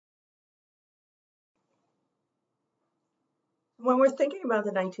When we're thinking about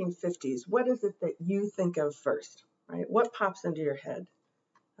the 1950s, what is it that you think of first, right? What pops into your head?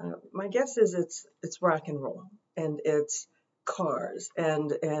 My guess is it's rock and roll, and it's cars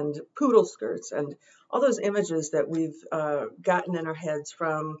and poodle skirts and all those images that we've gotten in our heads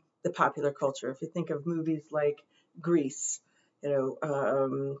from the popular culture. If you think of movies like Grease, you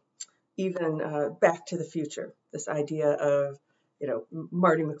know, even Back to the Future, this idea of,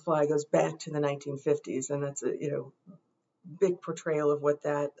 Marty McFly goes back to the 1950s, and that's a, big portrayal of what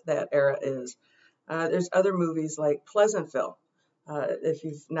that era is. There's other movies like Pleasantville. If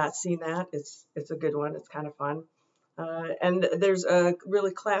you've not seen that, it's a good one. It's kind of fun. And there's a really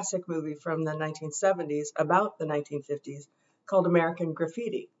classic movie from the 1970s about the 1950s called American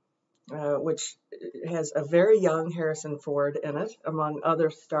Graffiti, which has a very young Harrison Ford in it, among other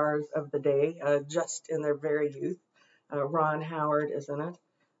stars of the day, just in their very youth. Ron Howard is in it.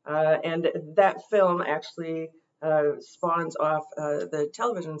 And that film actually spawns off the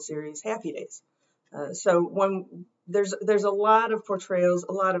television series Happy Days. So when there's a lot of portrayals,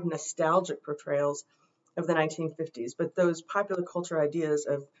 a lot of nostalgic portrayals of the 1950s, but those popular culture ideas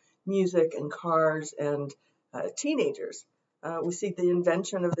of music and cars and teenagers. We see the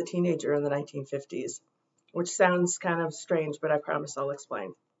invention of the teenager in the 1950s, which sounds kind of strange, but I promise I'll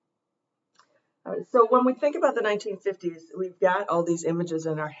explain. So when we think about the 1950s, we've got all these images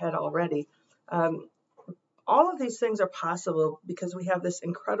in our head already. All of these things are possible because we have this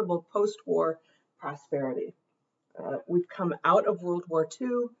incredible post-war prosperity. We've come out of World War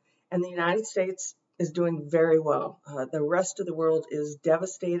II, and the United States is doing very well. The rest of the world is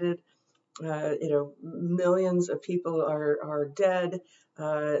devastated. Millions of people are dead.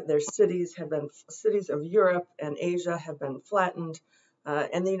 Their cities of Europe and Asia have been flattened,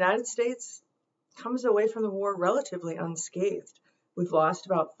 and the United States comes away from the war relatively unscathed. We've lost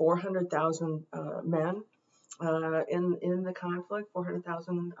about 400,000 men in the conflict,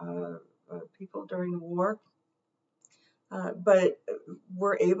 400,000 people during the war. But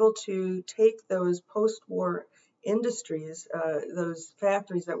we're able to take those post-war industries, those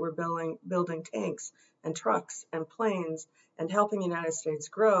factories that were building tanks and trucks and planes and helping the United States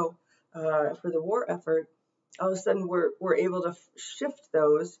grow for the war effort. All of a sudden, we're able to shift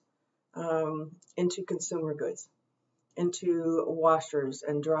those into consumer goods, into washers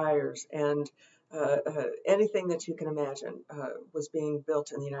and dryers and anything that you can imagine was being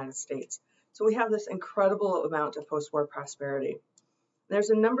built in the United States. So we have this incredible amount of post-war prosperity. There's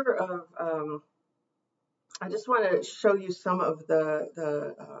a number of, I just want to show you some of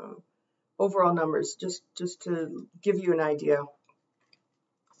the overall numbers, just to give you an idea.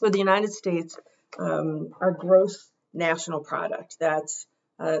 So the United States, our gross national product, that's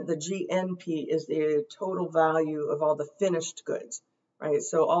the GNP is the total value of all the finished goods, right?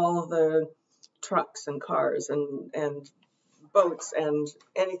 So all the trucks and cars and boats and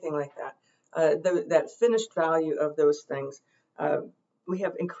anything like that. That finished value of those things, we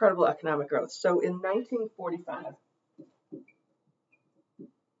have incredible economic growth. So in 1945,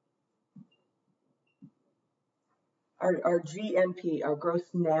 our GNP, our gross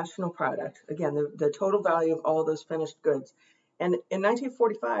national product, again, the total value of all those finished goods. And in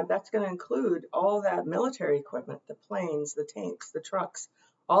 1945, that's going to include all that military equipment, the planes, the tanks, the trucks,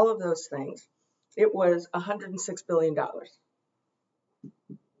 all of those things. It was $106 billion.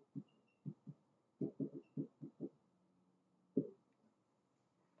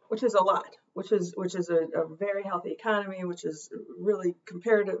 Which is a lot, which is a very healthy economy, which is really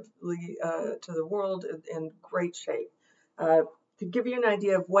comparatively to the world in great shape. To give you an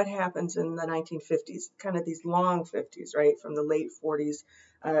idea of what happens in the 1950s, kind of these long 50s, right, from the late 40s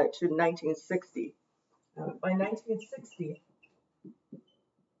to 1960. By 1960,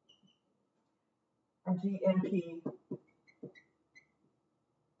 our GNP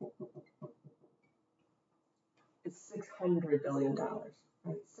is $600 billion.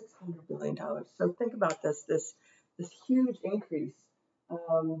 Right, $600 billion. So think about this huge increase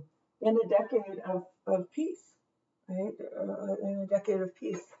in a decade of peace, right? In a decade of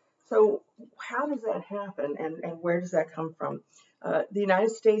peace. So how does that happen, and where does that come from? The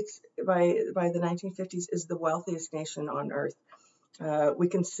United States, by the 1950s, is the wealthiest nation on earth. We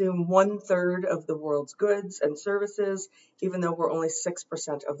consume 1/3 of the world's goods and services, even though we're only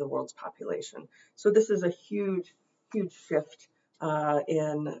 6% of the world's population. So this is a huge, huge shift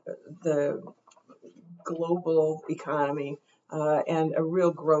in the global economy and a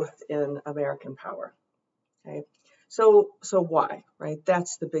real growth in American power. Okay, so why, right?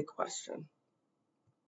 That's the big question.